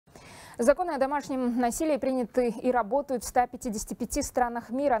Законы о домашнем насилии приняты и работают в 155 странах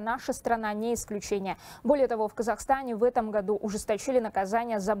мира. Наша страна не исключение. Более того, в Казахстане в этом году ужесточили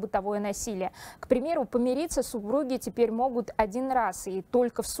наказание за бытовое насилие. К примеру, помириться супруги теперь могут один раз и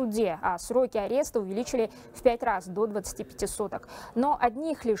только в суде, а сроки ареста увеличили в 5 раз до 25 суток. Но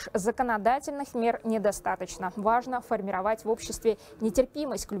одних лишь законодательных мер недостаточно. Важно формировать в обществе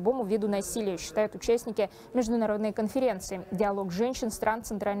нетерпимость к любому виду насилия, считают участники международной конференции «Диалог женщин, стран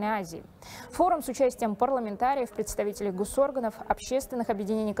Центральной Азии». Форум с участием парламентариев, представителей госорганов, общественных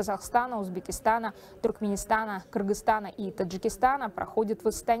объединений Казахстана, Узбекистана, Туркменистана, Кыргызстана и Таджикистана проходит в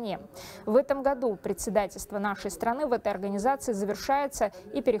Астане. В этом году председательство нашей страны в этой организации завершается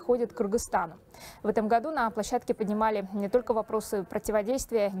и переходит к Кыргызстану. В этом году на площадке поднимали не только вопросы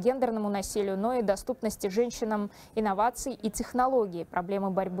противодействия гендерному насилию, но и доступности женщинам инноваций и технологий,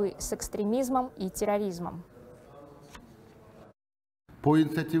 проблемы борьбы с экстремизмом и терроризмом. По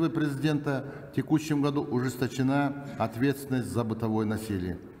инициативе президента в текущем году ужесточена ответственность за бытовое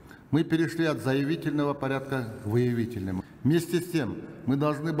насилие. Мы перешли от заявительного порядка к выявительному. Вместе с тем мы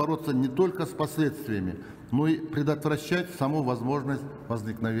должны бороться не только с последствиями, но и предотвращать саму возможность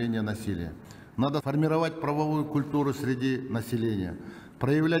возникновения насилия. Надо формировать правовую культуру среди населения,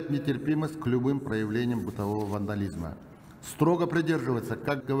 проявлять нетерпимость к любым проявлениям бытового вандализма. Строго придерживаться,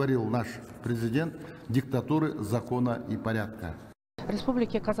 как говорил наш президент, диктатуры закона и порядка.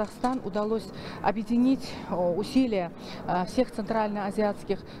 Республике Казахстан удалось объединить усилия всех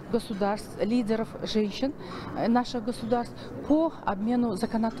центральноазиатских государств, лидеров женщин наших государств по обмену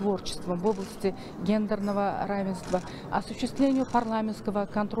законотворчеством в области гендерного равенства, осуществлению парламентского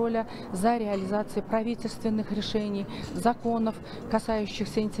контроля за реализацией правительственных решений, законов,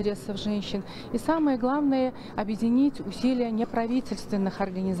 касающихся интересов женщин. И самое главное – объединить усилия неправительственных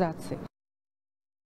организаций.